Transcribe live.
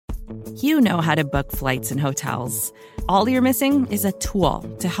You know how to book flights and hotels. All you're missing is a tool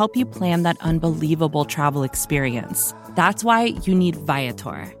to help you plan that unbelievable travel experience. That's why you need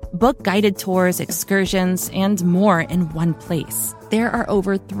Viator. Book guided tours, excursions, and more in one place. There are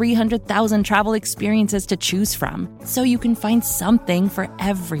over 300,000 travel experiences to choose from, so you can find something for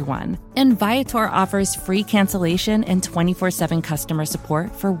everyone. And Viator offers free cancellation and 24/7 customer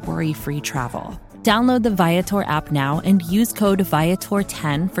support for worry-free travel. Download the Viator app now and use code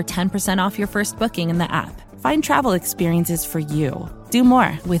Viator10 for 10% off your first booking in the app. Find travel experiences for you. Do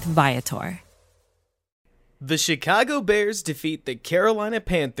more with Viator. The Chicago Bears defeat the Carolina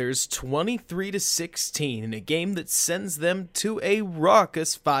Panthers 23-16 in a game that sends them to a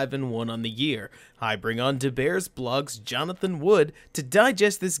raucous 5-1 on the year. I bring on to Bears Blog's Jonathan Wood to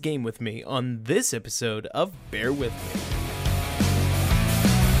digest this game with me on this episode of Bear With Me.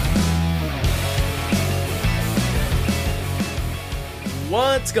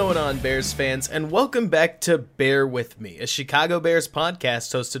 What's going on, Bears fans, and welcome back to Bear With Me, a Chicago Bears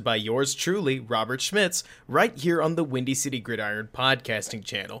podcast hosted by yours truly, Robert Schmitz, right here on the Windy City Gridiron podcasting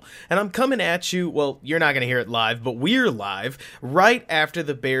channel. And I'm coming at you, well, you're not going to hear it live, but we're live, right after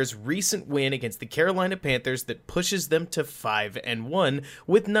the Bears' recent win against the Carolina Panthers that pushes them to 5-1,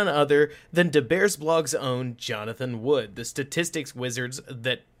 with none other than the Bears Blog's own Jonathan Wood, the statistics wizards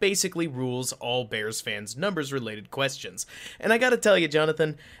that basically rules all Bears fans' numbers-related questions. And I gotta tell you,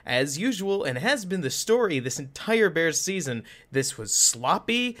 Jonathan, as usual, and has been the story this entire Bears season, this was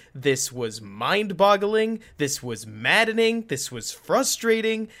sloppy, this was mind-boggling, this was maddening, this was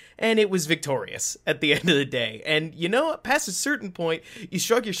frustrating, and it was victorious at the end of the day. And you know, past a certain point, you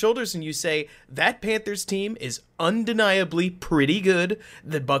shrug your shoulders and you say, that Panthers team is undeniably pretty good.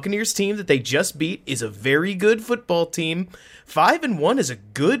 The Buccaneers team that they just beat is a very good football team. 5-1 is a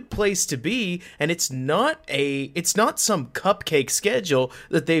good place to be, and it's not some cupcake schedule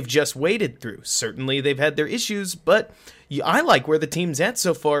that they've just waded through. Certainly they've had their issues, but I like where the team's at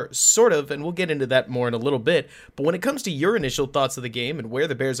so far, sort of, and we'll get into that more in a little bit. But when it comes to your initial thoughts of the game and where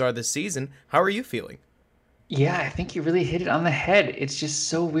the Bears are this season, how are you feeling? Yeah, I think you really hit it on the head. It's just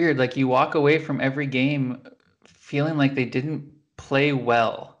so weird. Like, you walk away from every game feeling like they didn't play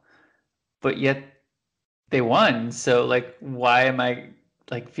well, but yet they won. So, like, why am I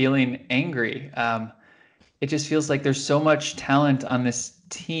feeling angry? It just feels like there's so much talent on this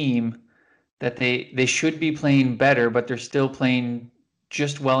team that they should be playing better, but they're still playing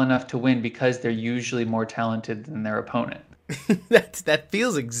just well enough to win because they're usually more talented than their opponent. That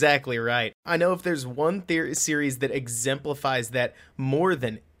feels exactly right. I know if there's one series that exemplifies that more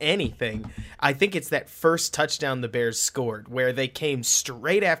than anything, I think it's that first touchdown the Bears scored, where they came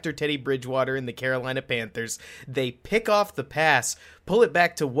straight after Teddy Bridgewater and the Carolina Panthers. They pick off the pass, pull it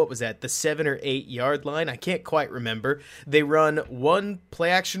back to, what was that, the 7 or 8 yard line? I can't quite remember. They run one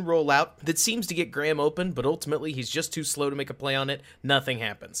play action rollout that seems to get Graham open, but ultimately he's just too slow to make a play on it. Nothing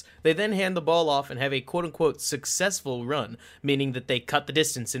happens. They then hand the ball off and have a quote unquote successful run, meaning that they cut the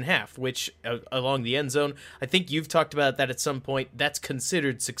distance in half, which along the end zone, I think you've talked about that at some point, that's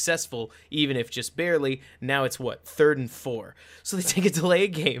considered successful, even if just barely. Now it's 3rd and 4. So they take a delay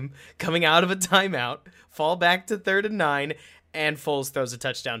of game, coming out of a timeout, fall back to 3rd and 9, and Foles throws a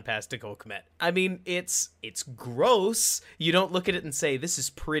touchdown pass to Cole Kmet. I mean, it's gross. You don't look at it and say, this is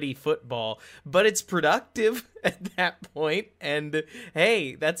pretty football, but it's productive at that point. And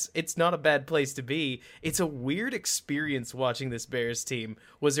hey, it's not a bad place to be. It's a weird experience watching this Bears team.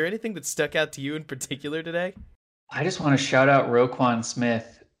 Was there anything that stuck out to you in particular today? I just want to shout out Roquan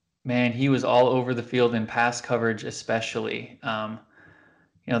Smith. Man, he was all over the field in pass coverage, especially.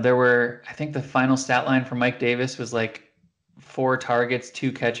 There were, I think the final stat line for Mike Davis was 4 targets,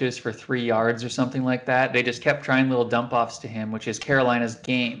 2 catches for 3 yards or something like that. They just kept trying little dump offs to him, which is Carolina's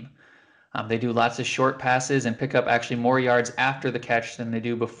game. They do lots of short passes and pick up actually more yards after the catch than they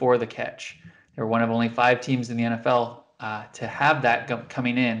do before the catch. They're one of only 5 teams in the NFL to have that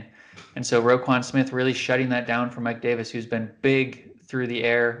coming in. And so Roquan Smith really shutting that down for Mike Davis, who's been big through the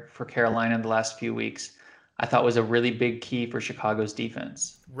air for Carolina in the last few weeks, I thought was a really big key for Chicago's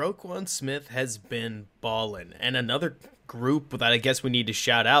defense. Roquan Smith has been ballin', and another group that I guess we need to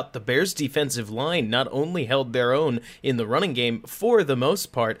shout out, the Bears defensive line not only held their own in the running game for the most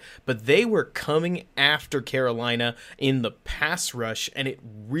part, but they were coming after Carolina in the pass rush, and it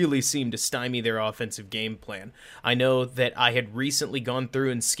really seemed to stymie their offensive game plan. I know that I had recently gone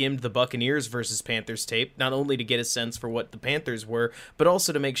through and skimmed the Buccaneers versus Panthers tape, not only to get a sense for what the Panthers were, but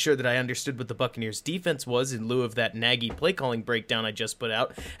also to make sure that I understood what the Buccaneers defense was in lieu of that Nagy play calling breakdown I just put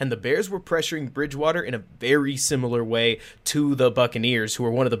out, and the Bears were pressuring Bridgewater in a very similar way to the Buccaneers, who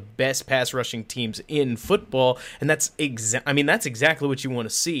are one of the best pass rushing teams in football. And that's exactly what you want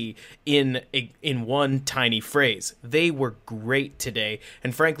to see in one tiny phrase. They were great today,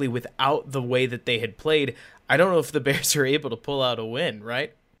 and frankly, without the way that they had played, I don't know if the Bears are able to pull out a win,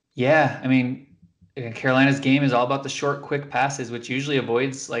 right? Yeah, I mean, Carolina's game is all about the short, quick passes, which usually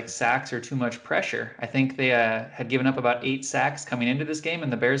avoids like sacks or too much pressure. I think they had given up about 8 sacks coming into this game,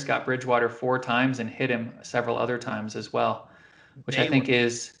 and the Bears got Bridgewater 4 times and hit him several other times as well, which I think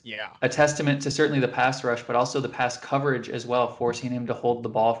is a testament to certainly the pass rush, but also the pass coverage as well, forcing him to hold the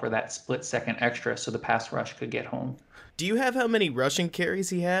ball for that split second extra so the pass rush could get home. Do you have how many rushing carries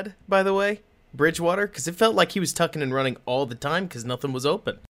he had, by the way, Bridgewater? Because it felt like he was tucking and running all the time because nothing was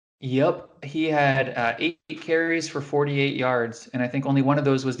open. Yep, he had 8 carries for 48 yards, and I think only one of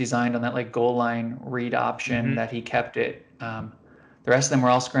those was designed on that like goal line read option that he kept it. The rest of them were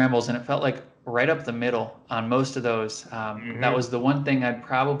all scrambles, and it felt like right up the middle on most of those. That was the one thing I'd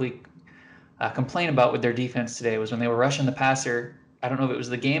probably complain about with their defense today, was when they were rushing the passer. I don't know if it was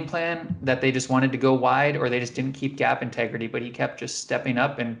the game plan that they just wanted to go wide, or they just didn't keep gap integrity, but he kept just stepping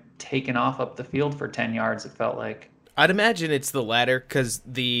up and taking off up the field for 10 yards, it felt like. I'd imagine it's the latter, because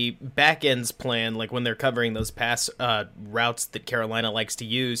the back end's plan, like when they're covering those pass routes that Carolina likes to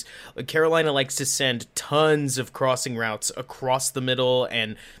use, Carolina likes to send tons of crossing routes across the middle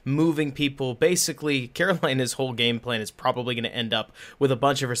and moving people. Basically, Carolina's whole game plan is probably going to end up with a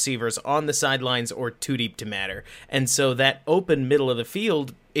bunch of receivers on the sidelines or too deep to matter. And so that open middle of the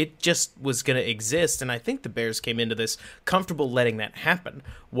field, it just was going to exist, and I think the Bears came into this comfortable letting that happen.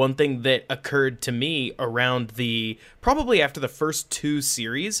 One thing that occurred to me around probably after the first 2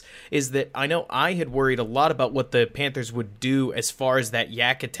 series is that I know I had worried a lot about what the Panthers would do as far as that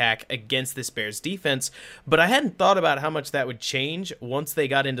yak attack against this Bears defense, but I hadn't thought about how much that would change once they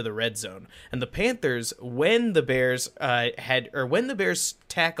got into the red zone. And the Panthers, when the Bears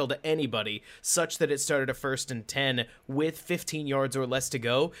tackled anybody such that it started a 1st and 10 with 15 yards or less to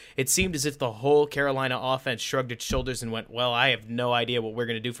go, it seemed as if the whole Carolina offense shrugged its shoulders and went, well, I have no idea what we're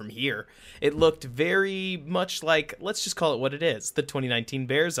going to do from here. It looked very much like, let's just call it what it is, the 2019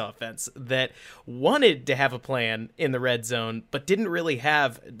 Bears offense that wanted to have a plan in the red zone, but didn't really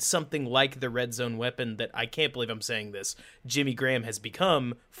have something like the red zone weapon that, I can't believe I'm saying this, Jimmy Graham has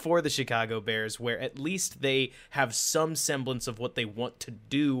become for the Chicago Bears, where at least they have some semblance of what they want to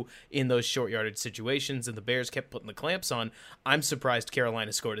do in those short yardage situations, and the Bears kept putting the clamps on. I'm surprised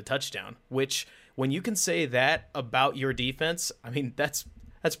Carolina scored a touchdown, which, when you can say that about your defense, I mean, that's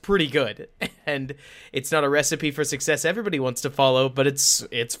pretty good. And it's not a recipe for success everybody wants to follow, but it's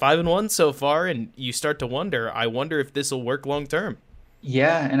 5-1 so far, and you start to wonder, I wonder if this will work long term.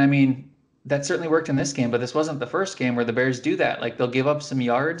 Yeah, and I mean, that certainly worked in this game, but this wasn't the first game where the Bears do that. Like, they'll give up some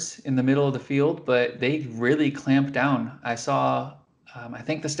yards in the middle of the field, but they really clamp down. I saw, I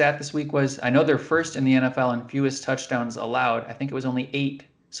think the stat this week was, I know they're first in the NFL in fewest touchdowns allowed. I think it was only 8,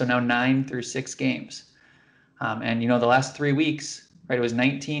 so now 9 through 6 games. And, the last 3 weeks, right, it was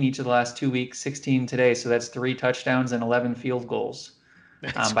 19 each of the last 2 weeks, 16 today, so that's 3 touchdowns and 11 field goals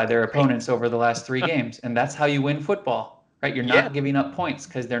by their opponents over the last 3 games. And that's how you win football. Right, you're not giving up points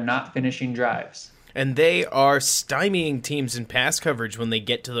because they're not finishing drives. And they are stymieing teams in pass coverage when they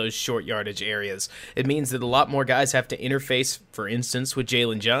get to those short yardage areas. It means that a lot more guys have to interface, for instance, with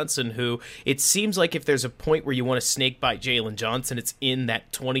Jalen Johnson, who it seems like if there's a point where you want to snake bite Jalen Johnson, it's in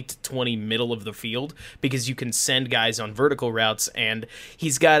that 20 to 20 middle of the field, because you can send guys on vertical routes, and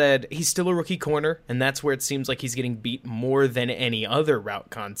he's still a rookie corner, and that's where it seems like he's getting beat more than any other route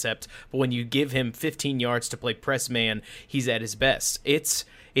concept. But when you give him 15 yards to play press man, he's at his best.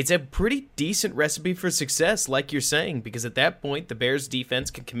 It's a pretty decent recipe for success, like you're saying, because at that point, the Bears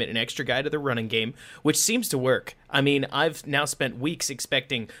defense can commit an extra guy to the running game, which seems to work. I mean, I've now spent weeks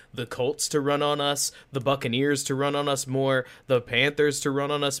expecting the Colts to run on us, the Buccaneers to run on us more, the Panthers to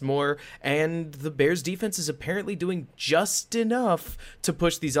run on us more, and the Bears defense is apparently doing just enough to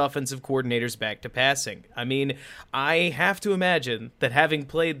push these offensive coordinators back to passing. I mean, I have to imagine that having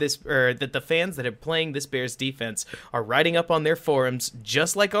played this, or that the fans that are playing this Bears defense are writing up on their forums,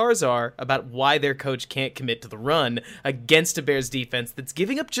 just like ours are, about why their coach can't commit to the run against a Bears defense that's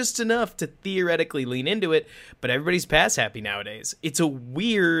giving up just enough to theoretically lean into it, but everybody's pass happy nowadays. It's a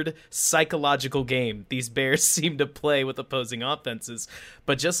weird psychological game these Bears seem to play with opposing offenses.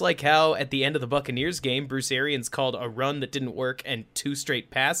 But just like how at the end of the Buccaneers game, Bruce Arians called a run that didn't work and 2 straight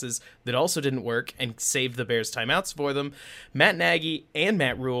passes that also didn't work and saved the Bears timeouts for them, Matt Nagy and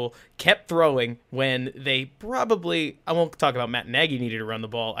Matt Rule kept throwing when they probably, I won't talk about Matt Nagy needed to run the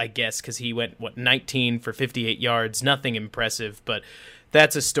ball, I guess, because he went, 19 for 58 yards, nothing impressive, but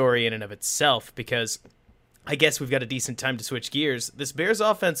that's a story in and of itself, because I guess we've got a decent time to switch gears. This Bears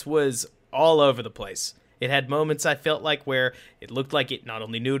offense was all over the place. It had moments I felt like where it looked like it not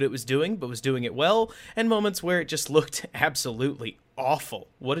only knew what it was doing, but was doing it well, and moments where it just looked absolutely awful.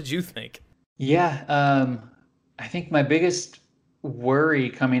 What did you think? Yeah, I think my biggest worry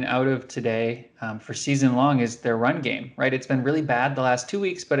coming out of today for season long is their run game, right? It's been really bad the last 2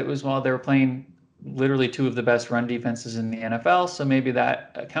 weeks, but it was while they were playing literally two of the best run defenses in the NFL, so maybe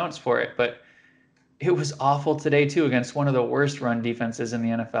that accounts for it. But it was awful today too against one of the worst run defenses in the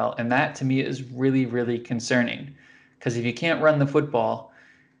NFL. And that to me is really, really concerning, because if you can't run the football,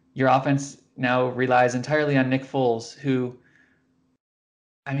 your offense now relies entirely on Nick Foles, who,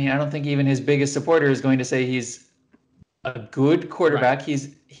 I mean, I don't think even his biggest supporter is going to say he's a good quarterback. Right.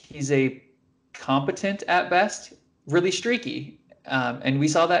 He's a competent at best, really streaky. And we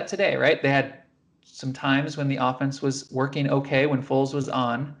saw that today, right? They had some times when the offense was working okay when Foles was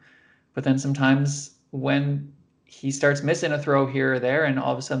on, but then sometimes when he starts missing a throw here or there, and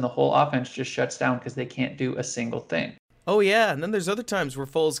all of a sudden the whole offense just shuts down because they can't do a single thing. Oh, yeah, and then there's other times where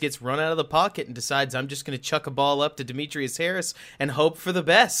Foles gets run out of the pocket and decides, I'm just going to chuck a ball up to Demetrius Harris and hope for the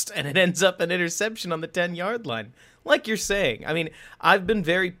best, and it ends up an interception on the 10-yard line. Like you're saying, I mean, I've been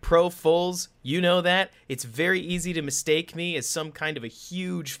very pro Foles, you know that. It's very easy to mistake me as some kind of a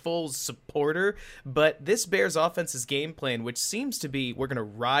huge Foles supporter, but this Bears offense's game plan, which seems to be we're going to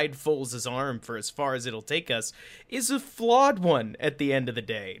ride Foles' arm for as far as it'll take us, is a flawed one at the end of the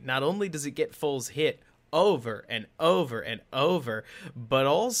day. Not only does it get Foles hit over and over and over, but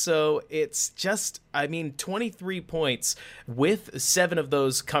also it's just, I mean, 23 points with 7 of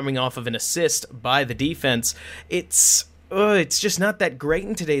those coming off of an assist by the defense. It's just not that great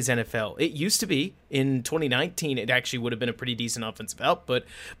in today's NFL. It used to be. In 2019, it actually would have been a pretty decent offensive output,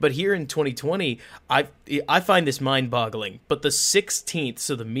 but here in 2020, I find this mind-boggling. But the 16th,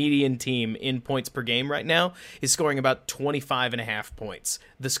 so the median team in points per game right now, is scoring about 25.5 points.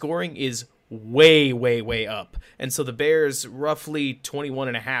 The scoring is way, way, way up. And so the Bears' roughly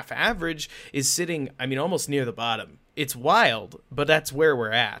 21.5 average is sitting, I mean, almost near the bottom. It's wild, but that's where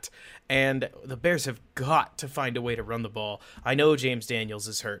we're at. And the Bears have got to find a way to run the ball. I know James Daniels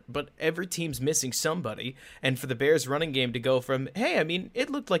is hurt, but every team's missing somebody. And for the Bears running game to go from, hey, I mean, it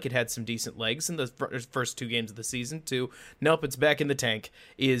looked like it had some decent legs in the first 2 games of the season, to, nope, it's back in the tank,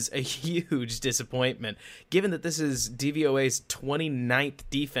 is a huge disappointment, given that this is DVOA's 29th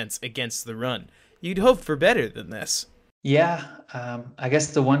defense against the run. You'd hope for better than this. Yeah, I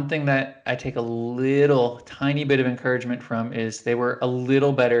guess the one thing that I take a little tiny bit of encouragement from is they were a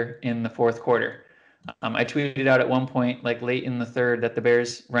little better in the fourth quarter. I tweeted out at one point, like late in the third, that the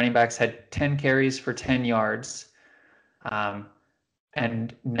Bears running backs had 10 carries for 10 yards.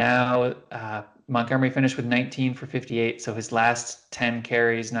 And now Montgomery finished with 19 for 58. So his last 10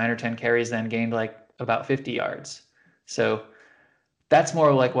 carries, 9 or 10 carries, then gained like about 50 yards. So that's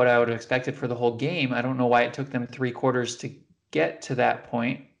more like what I would have expected for the whole game. I don't know why it took them 3 quarters to get to that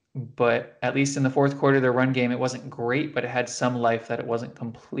point, but at least in the fourth quarter, their run game, it wasn't great, but it had some life that it wasn't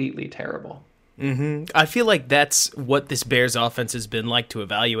completely terrible. I feel like that's what this Bears offense has been like to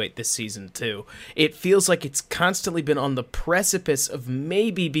evaluate this season, too. It feels like it's constantly been on the precipice of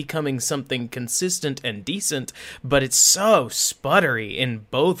maybe becoming something consistent and decent, but it's so sputtery in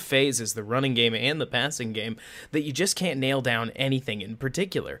both phases, the running game and the passing game, that you just can't nail down anything in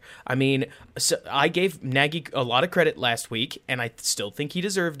particular. I mean, so I gave Nagy a lot of credit last week, and I still think he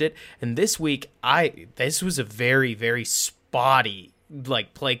deserved it. And this week, this was a very, very spotty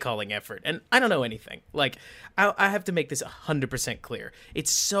play calling effort, and I don't know anything. I have to make this 100% clear.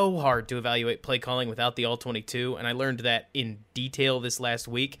 It's so hard to evaluate play calling without the All-22, and I learned that in detail this last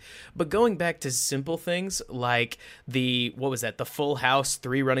week. But going back to simple things like the full house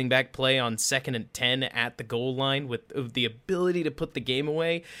 3 running back play on 2nd and 10 at the goal line with the ability to put the game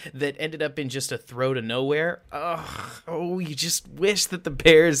away that ended up in just a throw to nowhere. You just wish that the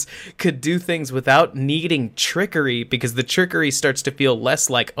Bears could do things without needing trickery, because the trickery starts to feel less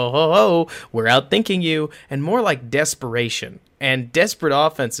like, we're outthinking you, and more like desperation. And desperate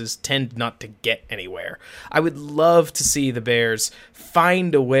offenses tend not to get anywhere. I would love to see the Bears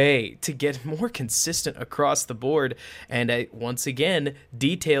find a way to get more consistent across the board. And once again,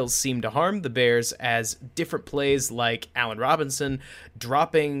 details seem to harm the Bears, as different plays like Allen Robinson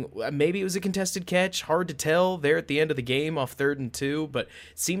dropping, maybe it was a contested catch, hard to tell, there at the end of the game off 3rd and 2, but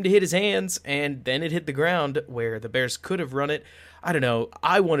seemed to hit his hands, and then it hit the ground where the Bears could have run it. I don't know.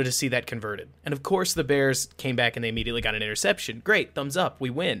 I wanted to see that converted. And of course, the Bears came back and they immediately got an interception. Great, thumbs up. We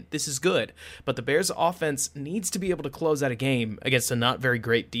win. This is good. But the Bears offense needs to be able to close out a game against a not very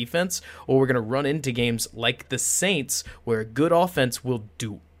great defense, or we're going to run into games like the Saints, where a good offense will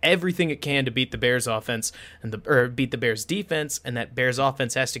do everything it can to beat the Bears offense beat the Bears defense, and that Bears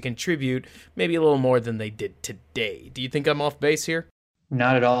offense has to contribute maybe a little more than they did today. Do you think I'm off base here?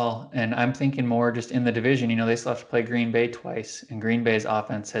 Not at all. And I'm thinking more just in the division. They still have to play Green Bay twice, and Green Bay's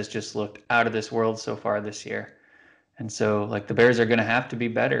offense has just looked out of this world so far this year. And so, like, the Bears are going to have to be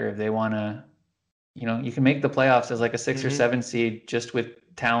better if they want to, you can make the playoffs as like a 6 or 7 seed just with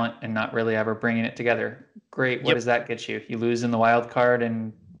talent and not really ever bringing it together. Great. What does that get you? You lose in the wild card,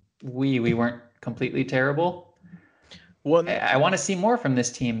 and we weren't completely terrible. Well, I want to see more from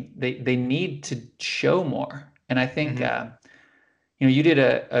this team. They need to show more. And I think, you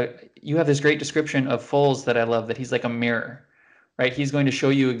did you have this great description of Foles that I love, that he's like a mirror, right? He's going to show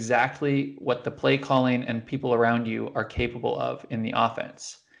you exactly what the play calling and people around you are capable of in the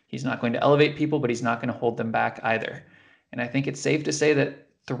offense. He's not going to elevate people, but he's not going to hold them back either. And I think it's safe to say that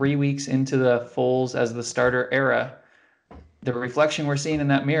 3 weeks into the Foles as the starter era, the reflection we're seeing in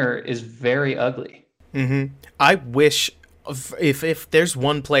that mirror is very ugly. I wish if there's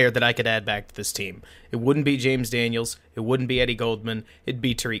one player that I could add back to this team, it wouldn't be James Daniels, it wouldn't be Eddie Goldman, it'd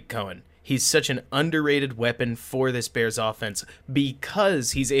be Tariq Cohen. He's such an underrated weapon for this Bears offense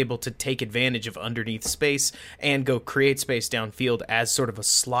because he's able to take advantage of underneath space and go create space downfield as sort of a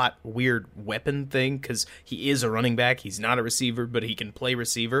slot weird weapon thing, because he is a running back. He's not a receiver, but he can play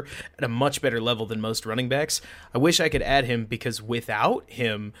receiver at a much better level than most running backs. I wish I could add him, because without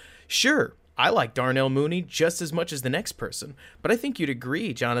him, sure, I like Darnell Mooney just as much as the next person, but I think you'd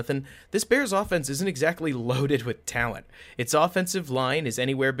agree, Jonathan, this Bears offense isn't exactly loaded with talent. Its offensive line is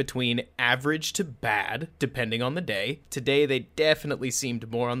anywhere between average to bad, depending on the day. Today, they definitely seemed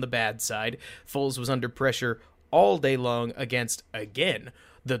more on the bad side. Foles was under pressure all day long against, again,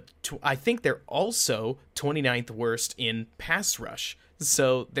 I think they're also 29th worst in pass rush.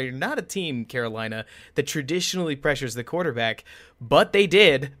 So they're not a team, Carolina, that traditionally pressures the quarterback, but they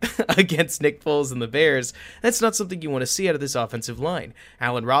did against Nick Foles and the Bears. That's not something you want to see out of this offensive line.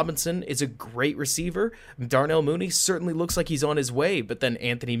 Allen Robinson is a great receiver. Darnell Mooney certainly looks like he's on his way, but then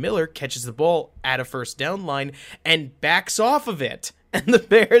Anthony Miller catches the ball at a first down line and backs off of it. And the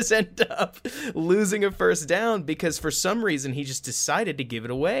Bears end up losing a first down because for some reason he just decided to give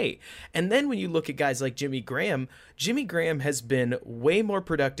it away. And then when you look at guys like Jimmy Graham has been way more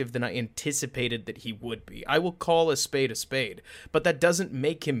productive than I anticipated that he would be. I will call a spade, but that doesn't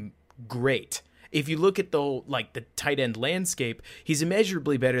make him great. If you look at the tight end landscape, he's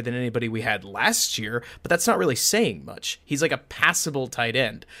immeasurably better than anybody we had last year, but that's not really saying much. He's like a passable tight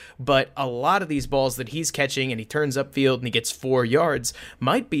end, but a lot of these balls that he's catching and he turns upfield and he gets 4 yards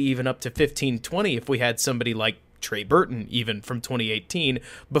might be even up to 15, 20 if we had somebody like Trey Burton even from 2018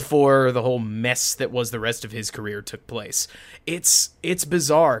 before the whole mess that was the rest of his career took place. It's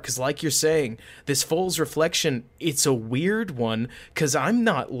bizarre because, like you're saying, this Foles reflection, it's a weird one because I'm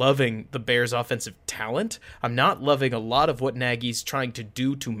not loving the Bears' offensive talent. I'm not loving a lot of what Nagy's trying to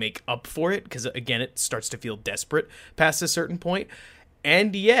do to make up for it because, again, it starts to feel desperate past a certain point.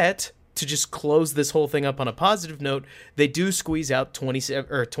 And yet, to just close this whole thing up on a positive note, they do squeeze out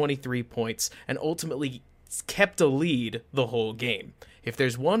 23 points and ultimately kept a lead the whole game. If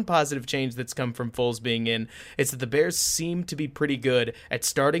there's one positive change that's come from Foles being in, it's that the Bears seem to be pretty good at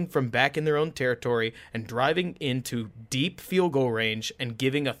starting from back in their own territory and driving into deep field goal range and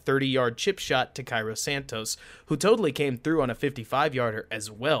giving a 30-yard chip shot to Cairo Santos, who totally came through on a 55-yarder as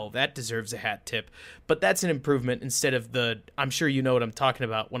well. That deserves a hat tip. But that's an improvement instead of I'm sure you know what I'm talking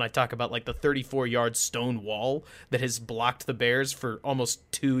about when I talk about like the 34-yard stone wall that has blocked the Bears for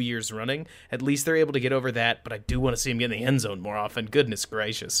almost 2 years running. At least they're able to get over that, but I do want to see them get in the end zone more often. Goodness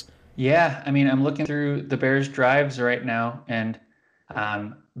gracious. Yeah, I mean, I'm looking through the Bears' drives right now, and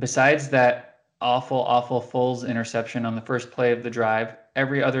besides that awful Foles interception on the first play of the drive,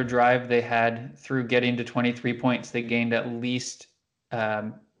 every other drive they had through getting to 23 points, they gained at least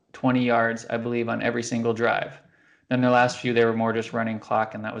 20 yards, I believe, on every single drive. Then their last few, they were more just running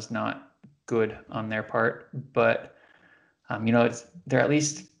clock, and that was not good on their part. But, they're at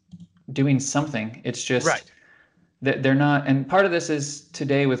least doing something. It's just... Right. They're not, and part of this is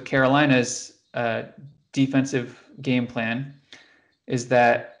today with Carolina's defensive game plan is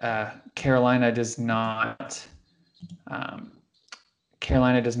that Carolina does not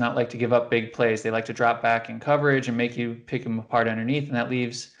like to give up big plays. They like to drop back in coverage and make you pick them apart underneath, and that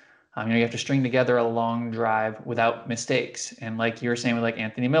leaves you have to string together a long drive without mistakes. And like you were saying, with like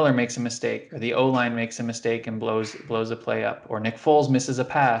Anthony Miller makes a mistake, or the O-line makes a mistake and blows a play up, or Nick Foles misses a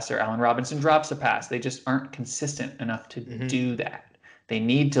pass, or Allen Robinson drops a pass. They just aren't consistent enough to do that. They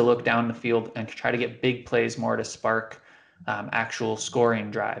need to look down the field and try to get big plays more to spark actual scoring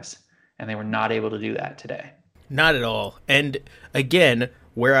drives. And they were not able to do that today. Not at all. And again,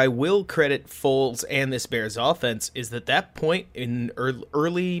 Where I will credit Foles and this Bears offense is that point in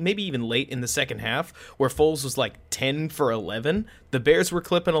early, maybe even late in the second half, where Foles was like 10 for 11, the Bears were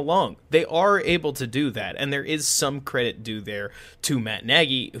clipping along. They are able to do that, and there is some credit due there to Matt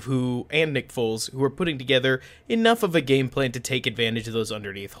Nagy and Nick Foles, who are putting together enough of a game plan to take advantage of those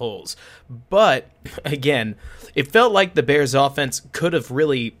underneath holes. But, again, it felt like the Bears offense could have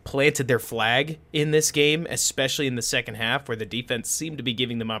really planted their flag in this game, especially in the second half, where the defense seemed to be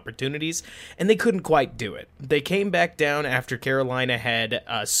giving them opportunities, and they couldn't quite do it. They came back down after Carolina had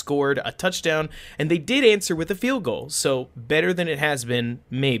scored a touchdown, and they did answer with a field goal, so better than it has been,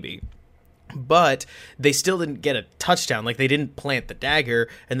 maybe. But they still didn't get a touchdown. Like, they didn't plant the dagger,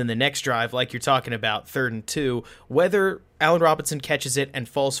 and then the next drive, like you're talking about, 3rd and 2, whether Allen Robinson catches it and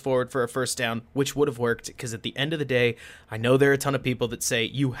falls forward for a first down, which would have worked, because at the end of the day, I know there are a ton of people that say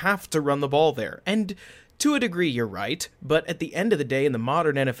you have to run the ball there, and to a degree, you're right, but at the end of the day, in the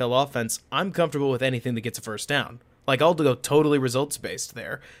modern NFL offense, I'm comfortable with anything that gets a first down. Like, I'll go totally results-based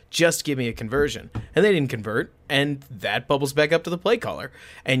there. Just give me a conversion. And they didn't convert, and that bubbles back up to the play caller.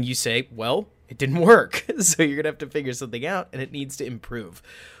 And you say, well, it didn't work, so you're going to have to figure something out, and it needs to improve.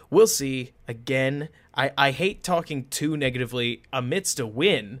 We'll see. Again, I hate talking too negatively amidst a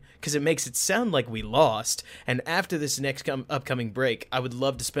win, because it makes it sound like we lost. And after this next upcoming break, I would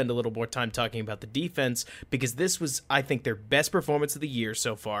love to spend a little more time talking about the defense, because this was, I think, their best performance of the year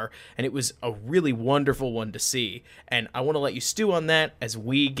so far, and it was a really wonderful one to see. And I want to let you stew on that as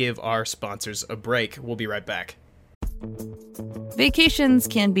we give our sponsors a break. We'll be right back. Vacations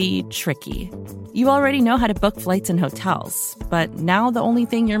can be tricky. You already know how to book flights and hotels, but now the only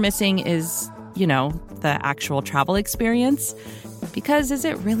thing you're missing is, the actual travel experience. Because is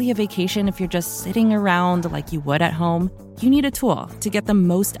it really a vacation if you're just sitting around like you would at home? You need a tool to get the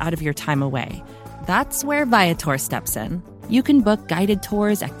most out of your time away. That's where Viator steps in. You can book guided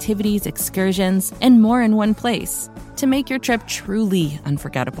tours, activities, excursions, and more in one place to make your trip truly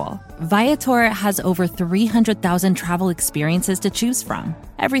unforgettable. Viator has over 300,000 travel experiences to choose from.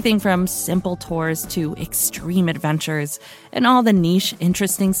 Everything from simple tours to extreme adventures and all the niche,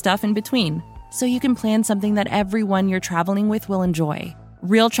 interesting stuff in between. So you can plan something that everyone you're traveling with will enjoy.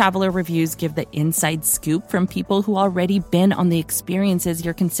 Real traveler reviews give the inside scoop from people who already been on the experiences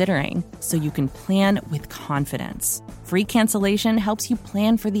you're considering, so you can plan with confidence. Free cancellation helps you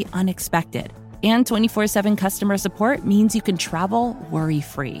plan for the unexpected. And 24/7 customer support means you can travel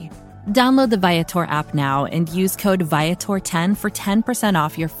worry-free. Download the Viator app now and use code Viator10 for 10%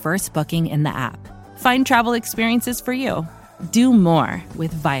 off your first booking in the app. Find travel experiences for you. Do more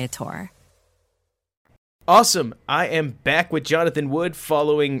with Viator. Awesome. I am back with Jonathan Wood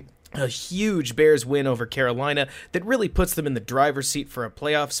following a huge Bears win over Carolina that really puts them in the driver's seat for a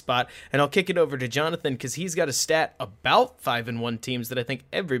playoff spot. And I'll kick it over to Jonathan because he's got a stat about 5-1 teams that I think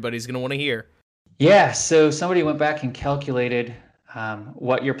everybody's going to want to hear. Yeah, so somebody went back and calculated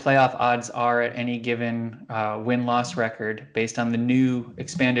what your playoff odds are at any given win-loss record based on the new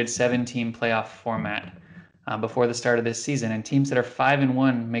expanded 7-team playoff format before the start of this season. And teams that are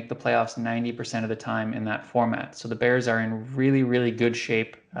 5-1 make the playoffs 90% of the time in that format. So the Bears are in really, really good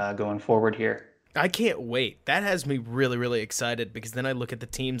shape going forward here. I can't wait. That has me really, really excited because then I look at the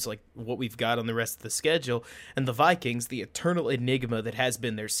teams like what we've got on the rest of the schedule, and the Vikings, the eternal enigma that has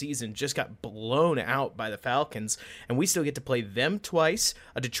been their season, just got blown out by the Falcons, and we still get to play them twice,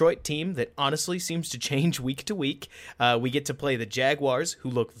 a Detroit team that honestly seems to change week to week. We get to play the Jaguars, who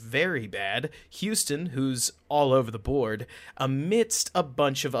look very bad, Houston, who's all over the board, amidst a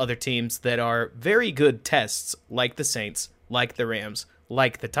bunch of other teams that are very good tests, like the Saints, like the Rams,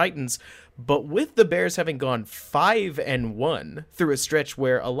 like the Titans. But with the Bears having gone 5-1 through a stretch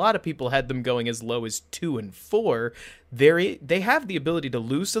where a lot of people had them going as low as 2-4, they have the ability to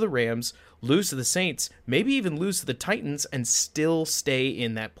lose to the Rams, lose to the Saints, maybe even lose to the Titans, and still stay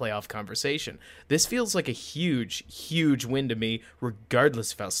in that playoff conversation. This feels like a huge, huge win to me,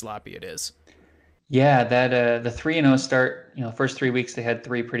 regardless of how sloppy it is. Yeah, that the 3-0 start, first 3 weeks they had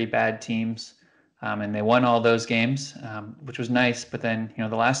 3 pretty bad teams. And they won all those games, which was nice. But then,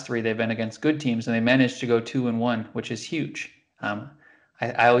 the last 3 they've been against good teams, and they managed to go 2-1, which is huge.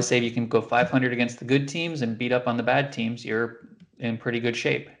 I always say if you can go 500 against the good teams and beat up on the bad teams, you're in pretty good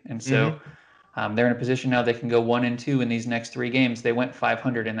shape. And so they're in a position now they can go 1-2 in these next 3 games. They went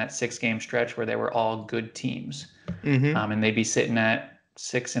 500 in that 6-game stretch where they were all good teams, and they'd be sitting at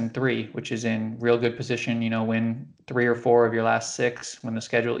 6-3, which is in real good position, win 3 or 4 of your last 6 when the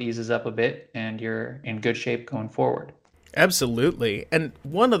schedule eases up a bit and you're in good shape going forward. Absolutely. And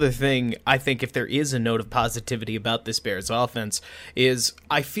one other thing, I think if there is a note of positivity about this Bears offense, is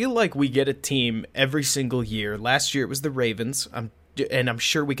I feel like we get a team every single year. Last year it was the Ravens. and I'm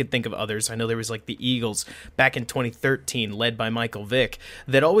sure we could think of others. I know there was like the Eagles back in 2013, led by Michael Vick,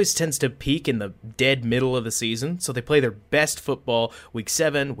 that always tends to peak in the dead middle of the season. So they play their best football week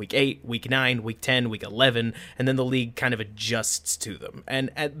 7, week 8, week 9, week 10, week 11, and then the league kind of adjusts to them. And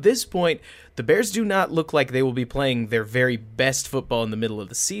at this point, the Bears do not look like they will be playing their very best football in the middle of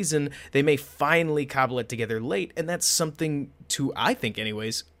the season. They may finally cobble it together late, and that's something to, I think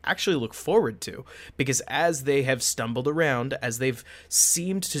anyways, actually look forward to, because as they have stumbled around, as they've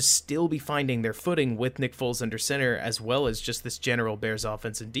seemed to still be finding their footing with Nick Foles under center, as well as just this general Bears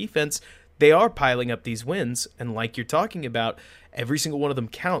offense and defense, they are piling up these wins, and like you're talking about, every single one of them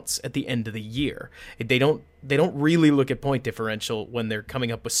counts at the end of the year. They don't really look at point differential when they're coming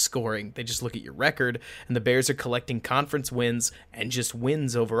up with scoring. They just look at your record, and the Bears are collecting conference wins and just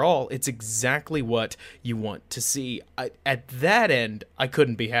wins overall. It's exactly what you want to see. At that end, I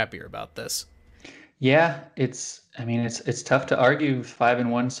couldn't be happier about this. Yeah, it's tough to argue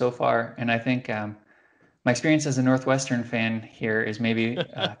 5-1 so far, and I think my experience as a Northwestern fan here is maybe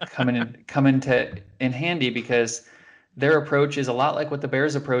coming in handy, because their approach is a lot like what the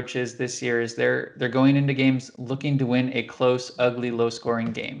Bears' approach is this year. Is they're going into games looking to win a close, ugly,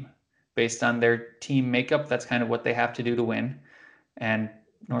 low-scoring game based on their team makeup. That's kind of what they have to do to win, and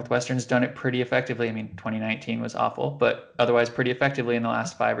Northwestern's done it pretty effectively. I mean, 2019 was awful, but otherwise pretty effectively in the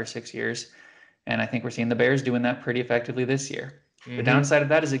last 5 or 6 years, and I think we're seeing the Bears doing that pretty effectively this year. Mm-hmm. The downside of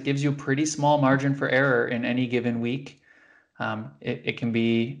that is it gives you a pretty small margin for error in any given week. It can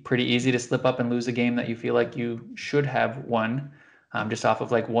be pretty easy to slip up and lose a game that you feel like you should have won, just off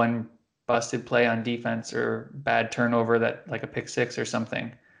of like one busted play on defense or bad turnover, that like a pick six or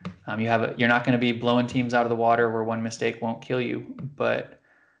something. You're not going to be blowing teams out of the water where one mistake won't kill you, but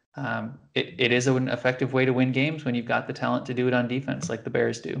it is an effective way to win games when you've got the talent to do it on defense like the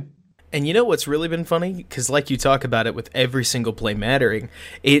Bears do. And you know what's really been funny? Because like you talk about it with every single play mattering,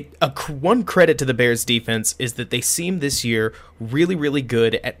 one credit to the Bears defense is that they seem this year really, really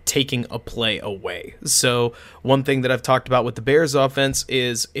good at taking a play away. So one thing that I've talked about with the Bears offense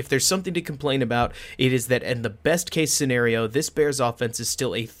is if there's something to complain about, it is that in the best case scenario, this Bears offense is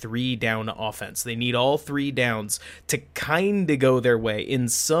still a 3-down offense. They need all 3 downs to kind of go their way in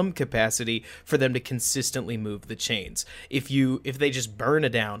some capacity for them to consistently move the chains. If they just burn a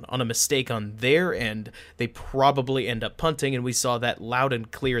down on a mistake on their end, they probably end up punting, and we saw that loud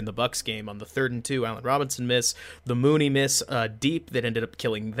and clear in the Bucs game on the 3rd and 2 Allen Robinson miss, the Mooney miss deep that ended up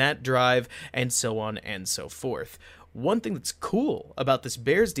killing that drive, and so on and so forth. One thing that's cool about this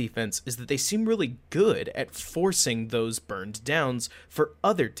Bears defense is that they seem really good at forcing those burned downs for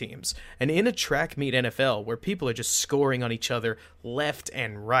other teams. And in a track meet NFL where people are just scoring on each other left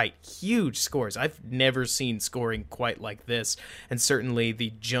and right, huge scores. I've never seen scoring quite like this, and certainly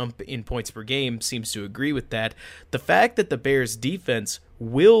the jump in points per game seems to agree with that. The fact that the Bears defense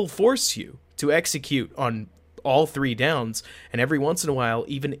will force you to execute on all 3 downs, and every once in a while,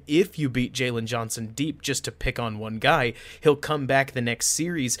 even if you beat Jalen Johnson deep just to pick on one guy, he'll come back the next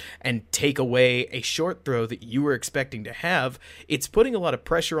series and take away a short throw that you were expecting to have. It's putting a lot of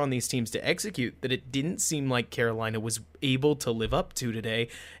pressure on these teams to execute that it didn't seem like Carolina was able to live up to today,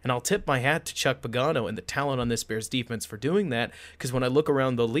 and I'll tip my hat to Chuck Pagano and the talent on this Bears defense for doing that, because when I look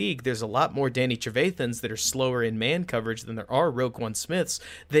around the league, there's a lot more Danny Trevathans that are slower in man coverage than there are Roquan Smiths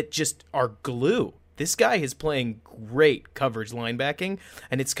that just are glue. This guy is playing great coverage linebacking,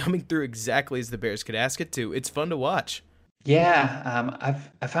 and it's coming through exactly as the Bears could ask it to. It's fun to watch. Yeah,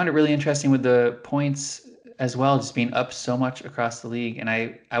 I found it really interesting with the points as well, just being up so much across the league. And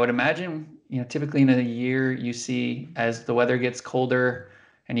I would imagine, typically in a year you see as the weather gets colder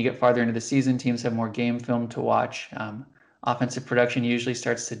and you get farther into the season, teams have more game film to watch. Offensive production usually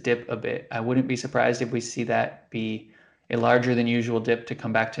starts to dip a bit. I wouldn't be surprised if we see that be a larger than usual dip to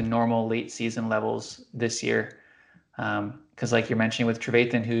come back to normal late season levels this year. Because like you're mentioning with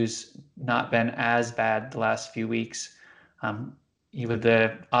Trevathan, who's not been as bad the last few weeks, with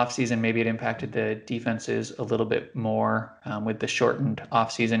the offseason, maybe it impacted the defenses a little bit more with the shortened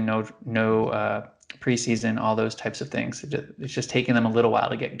offseason, no preseason, all those types of things. It's just taking them a little while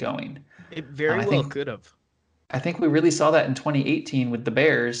to get going. It very well could have. I think we really saw that in 2018 with the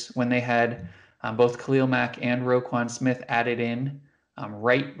Bears when they had both Khalil Mack and Roquan Smith added in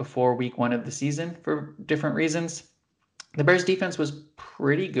right before week 1 of the season for different reasons. The Bears defense was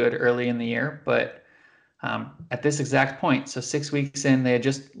pretty good early in the year, but at this exact point, so 6 weeks in, they had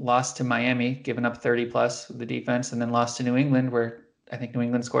just lost to Miami, given up 30 plus with the defense, and then lost to New England, where I think New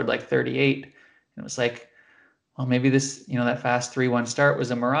England scored like 38. And it was like, well, maybe this, that fast 3-1 start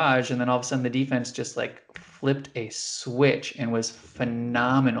was a mirage. And then all of a sudden the defense just like flipped a switch and was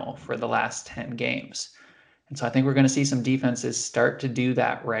phenomenal for the last 10 games. And so I think we're going to see some defenses start to do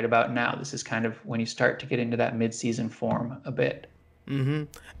that right about now. This is kind of when you start to get into that midseason form a bit. Mm-hmm.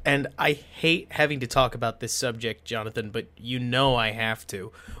 And I hate having to talk about this subject, Jonathan, but you know I have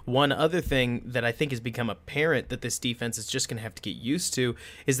to. One other thing that I think has become apparent that this defense is just going to have to get used to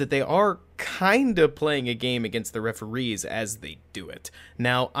is that they are kind of playing a game against the referees as they do it.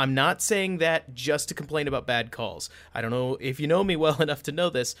 Now, I'm not saying that just to complain about bad calls. I don't know if you know me well enough to know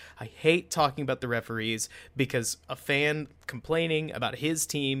this. I hate talking about the referees because a fan complaining about his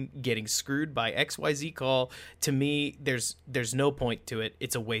team getting screwed by XYZ call, to me, there's no point to it.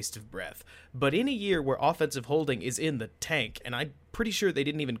 It's a waste of breath. But in a year where offensive holding is in the tank, and I'm pretty sure they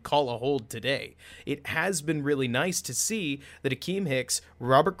didn't even call a hold today, it has been really nice to see that Akeem Hicks,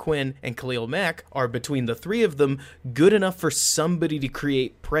 Robert Quinn, and Khalil Mack are, between the three of them, good enough for somebody to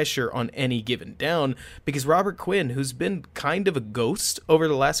create pressure on any given down, because Robert Quinn, who's been kind of a ghost over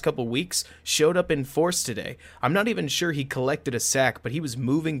the last couple weeks, showed up in force today. I'm not even sure he collected a sack, but he was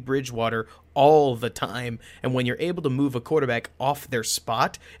moving Bridgewater all the time, and when you're able to move a quarterback off their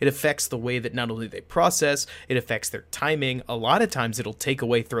spot, it affects the way that not only they process, it affects their timing. A lot of times it'll take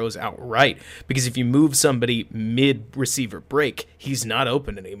away throws outright, because if you move somebody mid-receiver break, he's not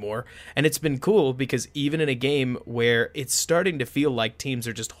open anymore. And it's been cool because even in a game where it's starting to feel like teams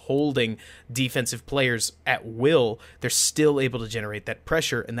are just holding defensive players at will, they're still able to generate that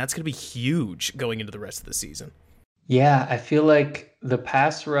pressure, and that's going to be huge going into the rest of the season. Yeah, I feel like the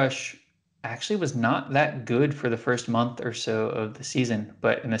pass rush actually was not that good for the first month or so of the season,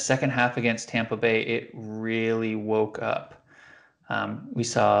 but in the second half against Tampa Bay, it really woke up. We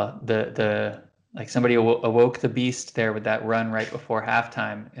saw the like somebody awoke the beast there with that run right before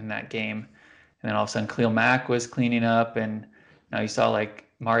halftime in that game, and then all of a sudden Khalil Mack was cleaning up, and now you saw like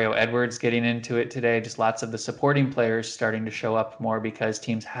Mario Edwards getting into it today. Just lots of the supporting players starting to show up more because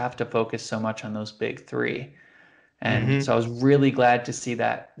teams have to focus so much on those big three. And so I was really glad to see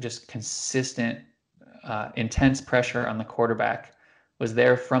that just consistent, intense pressure on the quarterback was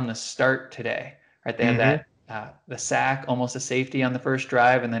there from the start today, right? They had that, the sack, almost a safety on the first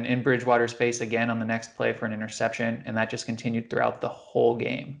drive, and then in Bridgewater's face again on the next play for an interception. And that just continued throughout the whole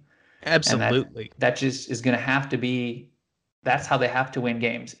game. Absolutely. And that just is going to have to be, that's how they have to win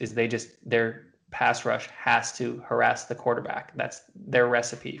games, is their pass rush has to harass the quarterback. That's their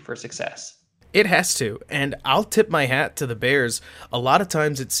recipe for success. It has to, and I'll tip my hat to the Bears. A lot of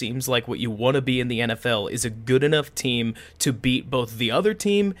times it seems like what you want to be in the NFL is a good enough team to beat both the other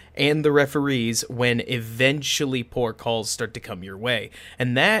team and the referees when eventually poor calls start to come your way.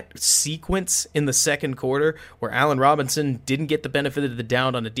 And that sequence in the second quarter where Allen Robinson didn't get the benefit of the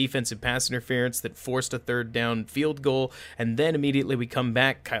doubt on a defensive pass interference that forced a third down field goal, and then immediately we come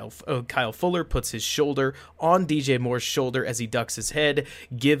back, Kyle Fuller puts his shoulder on DJ Moore's shoulder as he ducks his head,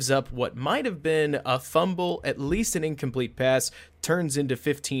 gives up what might have been a fumble, at least an incomplete pass, turns into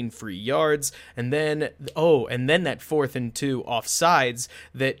 15 free yards, and then that 4th and 2 offsides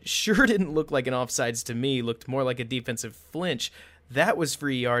that sure didn't look like an offsides to me, looked more like a defensive flinch. That was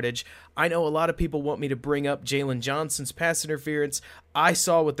free yardage. I know a lot of people want me to bring up Jalen Johnson's pass interference. I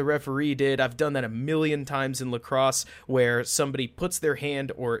saw what the referee did. I've done that a million times in lacrosse where somebody puts their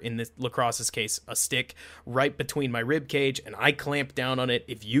hand, or in this lacrosse's case, a stick, right between my rib cage, and I clamp down on it.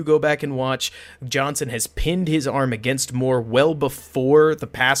 If you go back and watch, Johnson has pinned his arm against Moore well before the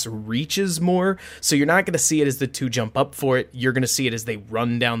pass reaches Moore, so you're not going to see it as the two jump up for it. You're going to see it as they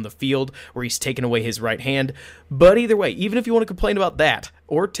run down the field where he's taken away his right hand. But either way, even if you want to complain about that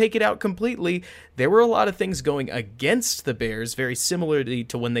or take it out completely, there were a lot of things going against the Bears, very similarly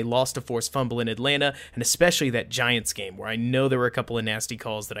to when they lost a forced fumble in Atlanta, and especially that Giants game where I know there were a couple of nasty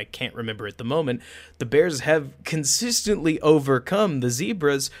calls that I can't remember at the moment. The Bears have consistently overcome the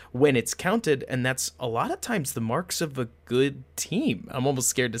Zebras when it's counted, and that's a lot of times the marks of a good team. I'm almost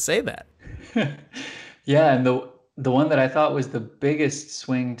scared to say that. Yeah, and the one that I thought was the biggest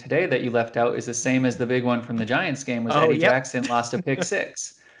swing today that you left out is the same as the big one from the Giants game, was Eddie Jackson lost a pick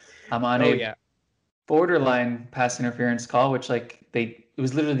six. I'm on borderline pass interference call, which it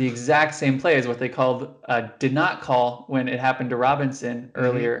was literally the exact same play as what they called did not call when it happened to Robinson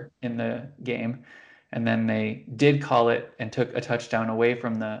earlier in the game, and then they did call it and took a touchdown away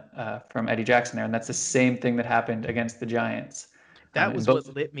from Eddie Jackson there, and that's the same thing that happened against the Giants. That was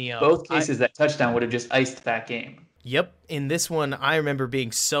what lit me up. Both cases, that touchdown would have just iced that game. Yep. In this one, I remember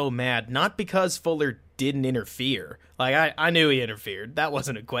being so mad, not because Fuller didn't interfere. I knew he interfered. That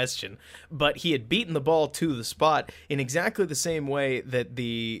wasn't a question. But he had beaten the ball to the spot in exactly the same way that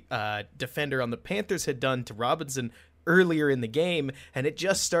the defender on the Panthers had done to Robinson earlier in the game, and it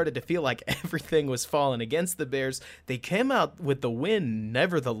just started to feel like everything was falling against the Bears. They came out with the win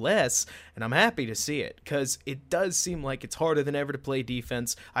nevertheless, and I'm happy to see it, because it does seem like it's harder than ever to play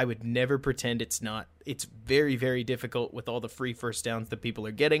defense. I would never pretend it's not. It's very, very difficult with all the free first downs that people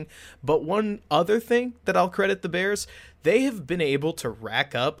are getting. But one other thing that I'll credit the Bears, they have been able to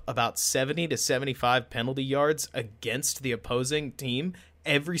rack up about 70 to 75 penalty yards against the opposing team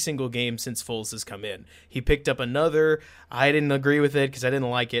every single game since Foles has come in. He picked up another, I didn't agree with it because I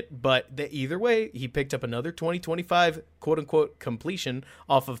didn't like it, but either way, he picked up another 20-25 quote-unquote completion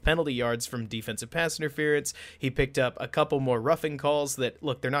off of penalty yards from defensive pass interference. He picked up a couple more roughing calls that,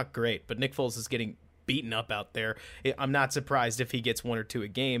 look, they're not great, but Nick Foles is getting beaten up out there. I'm not surprised if he gets 1 or 2 a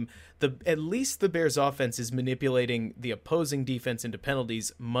game. At least the Bears offense is manipulating the opposing defense into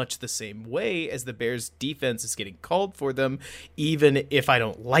penalties much the same way as the Bears defense is getting called for them, even if I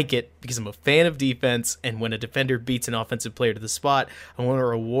don't like it, because I'm a fan of defense, and when a defender beats an offensive player to the spot, I want to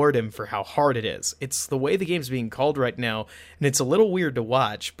reward him for how hard it is. It's the way the game's being called right now, and it's a little weird to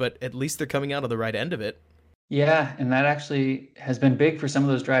watch, but at least they're coming out of the right end of it. Yeah, and that actually has been big for some of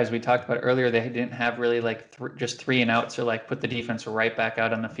those drives we talked about earlier. They didn't have really like just 3 and outs or like put the defense right back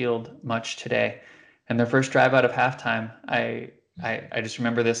out on the field much today. And their first drive out of halftime, I just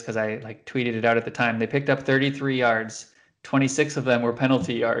remember this because I like tweeted it out at the time. They picked up 33 yards, 26 of them were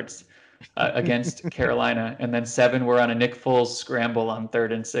penalty yards against Carolina, and then 7 were on a Nick Foles scramble on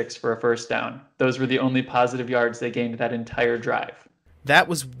 3rd and 6 for a first down. Those were the only positive yards they gained that entire drive. That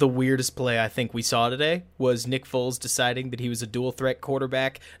was the weirdest play I think we saw today, was Nick Foles deciding that he was a dual threat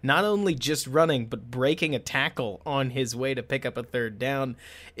quarterback, not only just running, but breaking a tackle on his way to pick up a 3rd down.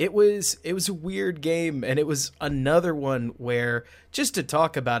 It was a weird game, and it was another one where, just to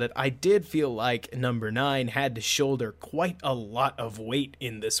talk about it, I did feel like number 9 had to shoulder quite a lot of weight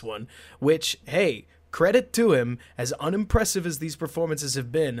in this one, which, hey, credit to him, as unimpressive as these performances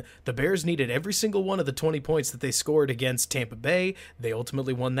have been, the Bears needed every single one of the 20 points that they scored against Tampa Bay. They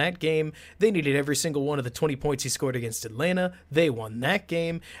ultimately won that game. They needed every single one of the 20 points he scored against Atlanta. They won that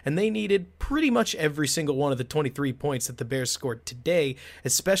game. And they needed pretty much every single one of the 23 points that the Bears scored today,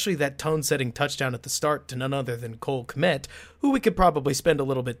 especially that tone-setting touchdown at the start to none other than Cole Kmet, who we could probably spend a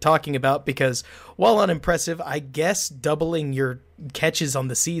little bit talking about, because while unimpressive, I guess doubling your catches on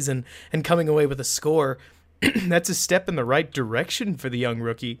the season and coming away with a score, that's a step in the right direction for the young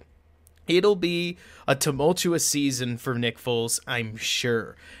rookie. It'll be a tumultuous season for Nick Foles, I'm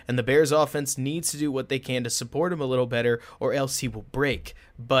sure, and the Bears offense needs to do what they can to support him a little better, or else he will break.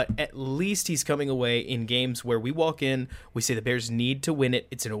 But at least he's coming away in games where we walk in, we say the Bears need to win it.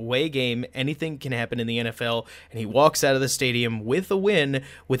 It's an away game. Anything can happen in the NFL, and he walks out of the stadium with a win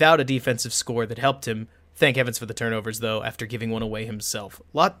without a defensive score that helped him. Thank heavens for the turnovers, though, after giving one away himself.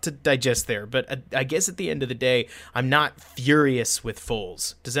 A lot to digest there, but I guess at the end of the day, I'm not furious with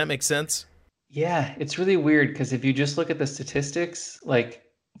Foles. Does that make sense? Yeah, it's really weird because if you just look at the statistics, like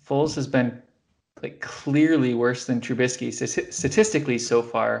Foles has been like clearly worse than Trubisky statistically so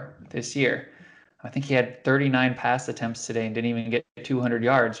far this year. I think he had 39 pass attempts today and didn't even get 200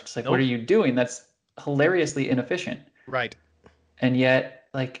 yards. It's like, What are you doing? That's hilariously inefficient. Right. And yet,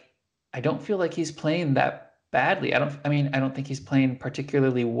 like, I don't feel like he's playing that badly. I don't think he's playing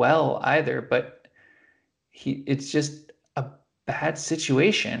particularly well either, but it's just a bad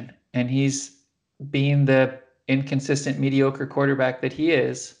situation, and he's being the inconsistent, mediocre quarterback that he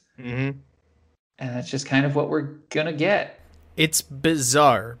is. Mm-hmm. And that's just kind of what we're going to get. It's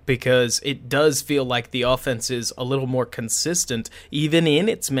bizarre because it does feel like the offense is a little more consistent, even in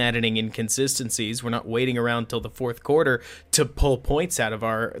its maddening inconsistencies. We're not waiting around till the 4th quarter to pull points out of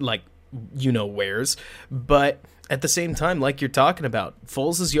our, wheres. But at the same time, like you're talking about,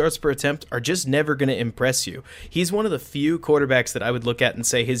 Foles' yards per attempt are just never going to impress you. He's one of the few quarterbacks that I would look at and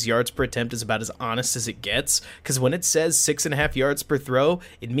say his yards per attempt is about as honest as it gets, because when it says 6.5 yards per throw,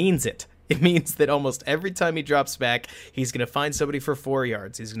 it means it. It means that almost every time he drops back, he's going to find somebody for 4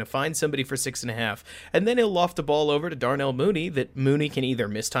 yards. He's going to find somebody for 6.5. And then he'll loft the ball over to Darnell Mooney, that Mooney can either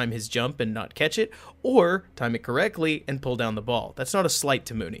mistime his jump and not catch it, or time it correctly and pull down the ball. That's not a slight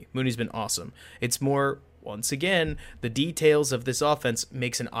to Mooney. Mooney's been awesome. It's more, once again, the details of this offense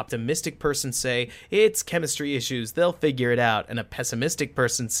makes an optimistic person say, it's chemistry issues, they'll figure it out. And a pessimistic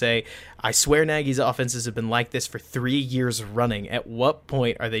person say, I swear Nagy's offenses have been like this for 3 years running. At what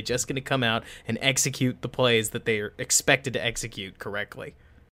point are they just going to come out and execute the plays that they are expected to execute correctly?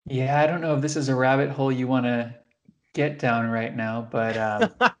 Yeah, I don't know if this is a rabbit hole you want to get down right now, but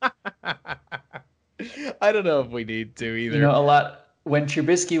I don't know if we need to either. When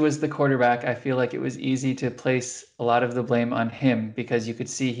Trubisky was the quarterback, I feel like it was easy to place a lot of the blame on him because you could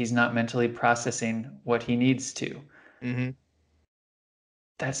see he's not mentally processing what he needs to. Mm-hmm.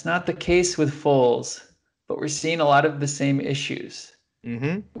 That's not the case with Foles, but we're seeing a lot of the same issues,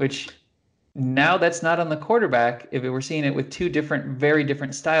 Mm-hmm. which now that's not on the quarterback. If we're seeing it with two different, very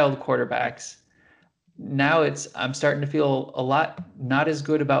different styled quarterbacks, now I'm starting to feel a lot not as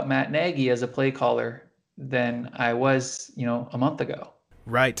good about Matt Nagy as a play caller than I was, a month ago.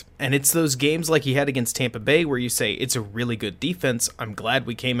 Right. And it's those games like he had against Tampa Bay where you say, it's a really good defense. I'm glad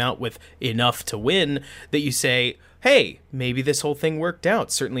we came out with enough to win, that you say, hey, maybe this whole thing worked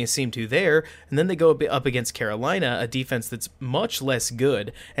out. Certainly it seemed to there. And then they go up against Carolina, a defense that's much less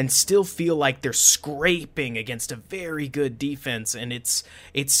good, and still feel like they're scraping against a very good defense. And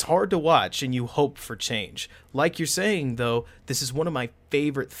it's hard to watch, and you hope for change. Like you're saying, though, this is one of my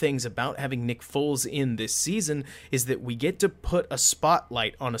favorite things about having Nick Foles in this season, is that we get to put a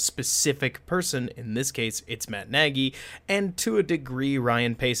spotlight on a specific person. In this case, it's Matt Nagy, and to a degree,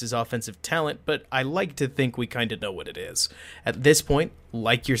 Ryan Pace's offensive talent, but I like to think we kind of know what it is. At this point,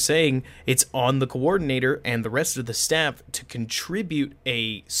 like you're saying, it's on the coordinator and the rest of the staff to contribute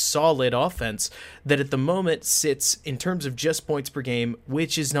a solid offense that at the moment sits, in terms of just points per game,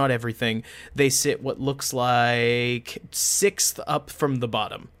 which is not everything, they sit what looks like 6th up from the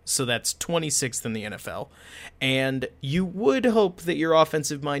bottom. So that's 26th in the NFL. And you would hope that your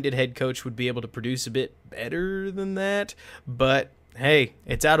offensive-minded head coach would be able to produce a bit better than that, but hey,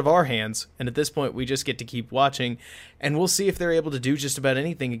 it's out of our hands, and at this point we just get to keep watching, and we'll see if they're able to do just about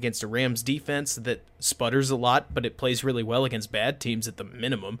anything against a Rams defense that sputters a lot, but it plays really well against bad teams at the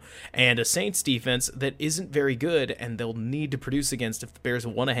minimum, and a Saints defense that isn't very good, and they'll need to produce against if the Bears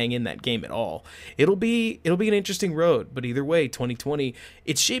want to hang in that game at all. It'll be an interesting road, but either way, 2020,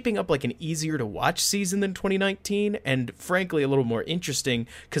 it's shaping up like an easier to watch season than 2019, and frankly a little more interesting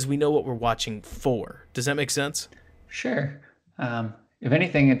because we know what we're watching for. Does that make sense? Sure. If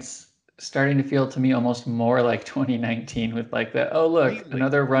anything, it's starting to feel to me almost more like 2019 with like the, oh, look, really?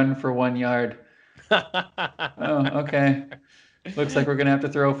 Another run for 1 yard. Oh, okay. Looks like we're going to have to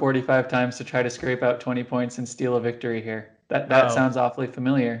throw 45 times to try to scrape out 20 points and steal a victory here. That sounds awfully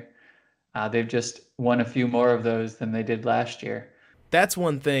familiar. They've just won a few more of those than they did last year. That's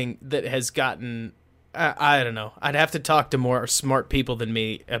one thing that has gotten... I don't know. I'd have to talk to more smart people than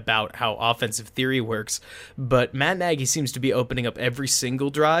me about how offensive theory works, but Matt Nagy seems to be opening up every single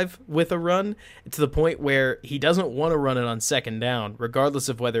drive with a run to the point where he doesn't want to run it on second down, regardless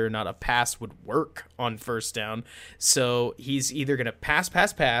of whether or not a pass would work on first down. So he's either going to pass,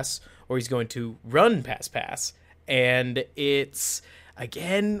 or he's going to run pass. And it's...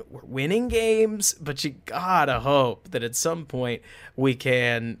 Again, we're winning games, but you gotta hope that at some point we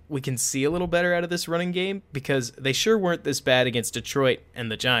can see a little better out of this running game, because they sure weren't this bad against Detroit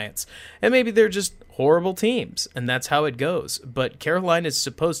and the Giants. And maybe they're just horrible teams, and that's how it goes. But Carolina is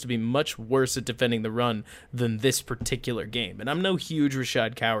supposed to be much worse at defending the run than this particular game. And I'm no huge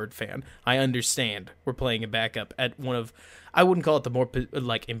Rashad Coward fan. I understand we're playing a backup at one of... I wouldn't call it the more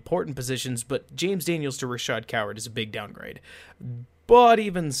important positions, but James Daniels to Rashad Coward is a big downgrade. But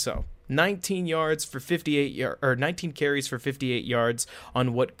even so, 19 carries for 58 yards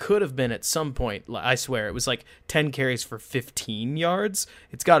on what could have been at some point, I swear, it was like 10 carries for 15 yards.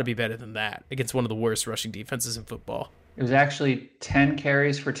 It's got to be better than that against one of the worst rushing defenses in football. It was actually 10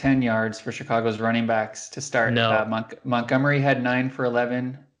 carries for 10 yards for Chicago's running backs to start. No. Montgomery had 9 for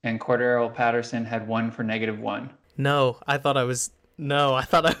 11, and Cordero Patterson had 1 for -1. No, I thought I was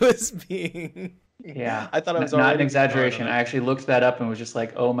being... Yeah, I thought it was not an exaggeration. I actually looked that up and was just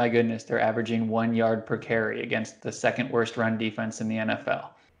like, oh my goodness, they're averaging 1 yard per carry against the second worst run defense in the NFL.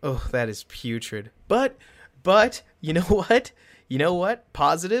 Oh, that is putrid. But you know what?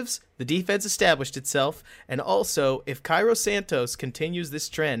 Positives. The defense established itself, and also if Cairo Santos continues this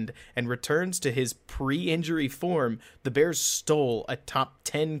trend and returns to his pre-injury form, the Bears stole a top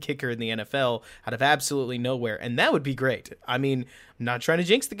 10 kicker in the NFL out of absolutely nowhere, and that would be great. I mean, I'm not trying to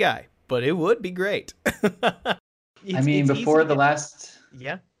jinx the guy, but it would be great. Before the last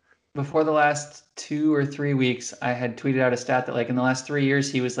 2 or 3 weeks, I had tweeted out a stat that like in the last 3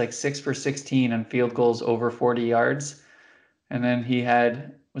 years, he was like 6 for 16 on field goals over 40 yards. And then he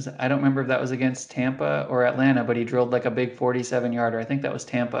had, I don't remember if that was against Tampa or Atlanta, but he drilled like a big 47-yarder. I think that was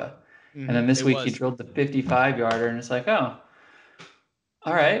Tampa. And then this week he drilled the 55-yarder, and it's like, oh,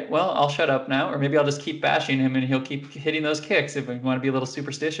 all right, well, I'll shut up now, or maybe I'll just keep bashing him and he'll keep hitting those kicks if we want to be a little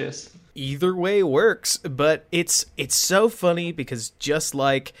superstitious. Either way works, but it's so funny because just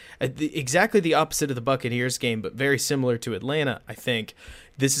like exactly the opposite of the Buccaneers game, but very similar to Atlanta, I think,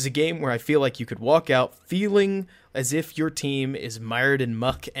 This is a game where I feel like you could walk out feeling as if your team is mired in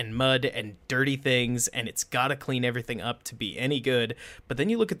muck and mud and dirty things, and it's got to clean everything up to be any good. But then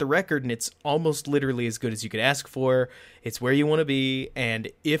you look at the record, and it's almost literally as good as you could ask for. It's where you want to be, and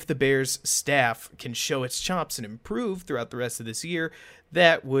if the Bears staff can show its chops and improve throughout the rest of this year,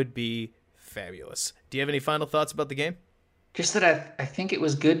 that would be fabulous. Do you have any final thoughts about the game? Just that I think it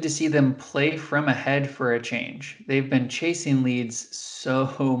was good to see them play from ahead for a change. They've been chasing leads so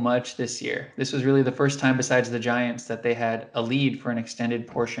much this year. This was really the first time besides the Giants that they had a lead for an extended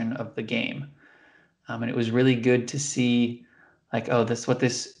portion of the game. And it was really good to see, like, oh, this is what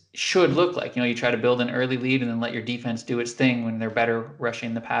this should look like. You try to build an early lead and then let your defense do its thing when they're better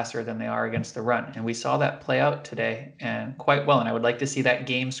rushing the passer than they are against the run. And we saw that play out today and quite well. And I would like to see that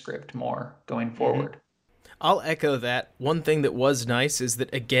game script more going forward. I'll echo that. One thing that was nice is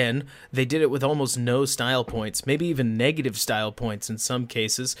that, again, they did it with almost no style points, maybe even negative style points in some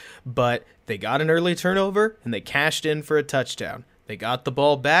cases, but they got an early turnover and they cashed in for a touchdown. They got the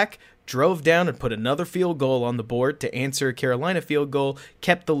ball back, drove down and put another field goal on the board to answer a Carolina field goal,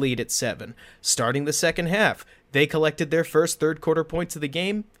 kept the lead at 7. Starting the second half, they collected their first third quarter points of the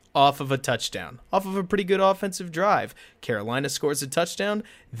game off of a touchdown, off of a pretty good offensive drive. Carolina scores a touchdown,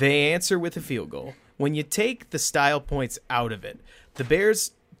 they answer with a field goal. When you take the style points out of it, the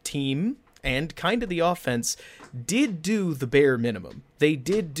Bears team and kind of the offense did do the bare minimum. They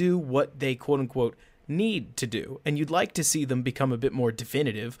did do what they quote-unquote need to do, and you'd like to see them become a bit more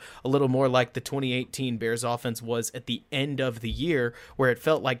definitive, a little more like the 2018 Bears offense was at the end of the year, where it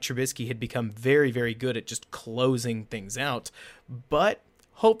felt like Trubisky had become very, very good at just closing things out. But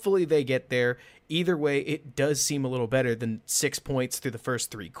hopefully they get there. Either way, it does seem a little better than 6 points through the first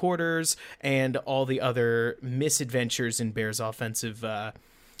 3 quarters and all the other misadventures in Bears offensive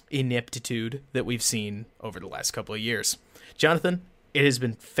ineptitude that we've seen over the last couple of years. Jonathan, it has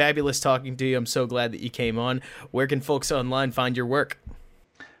been fabulous talking to you. I'm so glad that you came on. Where can folks online find your work?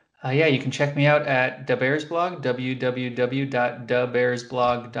 You can check me out at Da Bears Blog,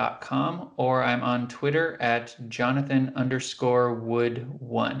 www.dabearsblog.com, or I'm on Twitter at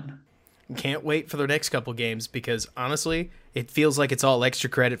Jonathan_Wood1. Can't wait for the next couple games because, honestly, it feels like it's all extra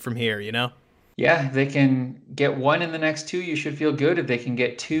credit from here, Yeah, if they can get 1 in the next 2, you should feel good. If they can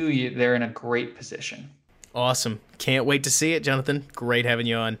get 2, they're in a great position. Awesome. Can't wait to see it, Jonathan. Great having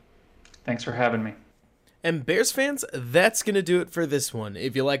you on. Thanks for having me. And Bears fans, that's going to do it for this one.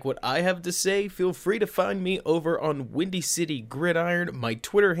 If you like what I have to say, feel free to find me over on Windy City Gridiron, my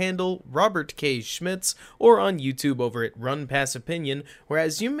Twitter handle, Robert K. Schmitz, or on YouTube over at Run Pass Opinion, where,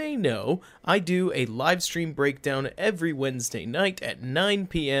 as you may know, I do a live stream breakdown every Wednesday night at 9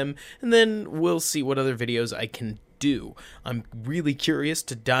 p.m., and then we'll see what other videos I can do. I'm really curious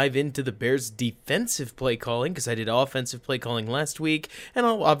to dive into the Bears' defensive play calling because I did offensive play calling last week, and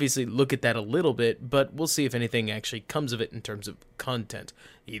I'll obviously look at that a little bit, but we'll see if anything actually comes of it in terms of content.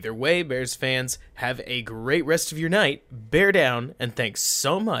 Either way, Bears fans, have a great rest of your night, bear down, and thanks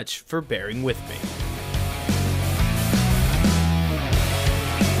so much for bearing with me.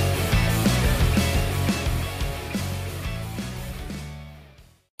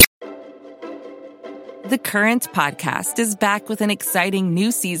 The Current podcast is back with an exciting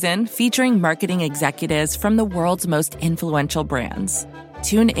new season featuring marketing executives from the world's most influential brands.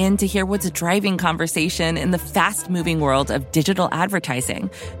 Tune in to hear what's driving conversation in the fast-moving world of digital advertising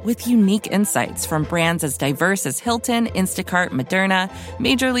with unique insights from brands as diverse as Hilton, Instacart, Moderna,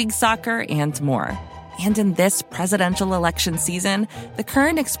 Major League Soccer, and more. And in this presidential election season, The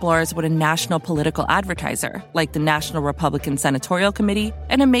Current explores what a national political advertiser, like the National Republican Senatorial Committee,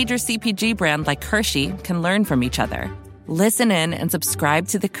 and a major CPG brand like Hershey can learn from each other. Listen in and subscribe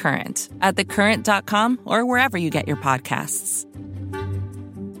to The Current at thecurrent.com or wherever you get your podcasts.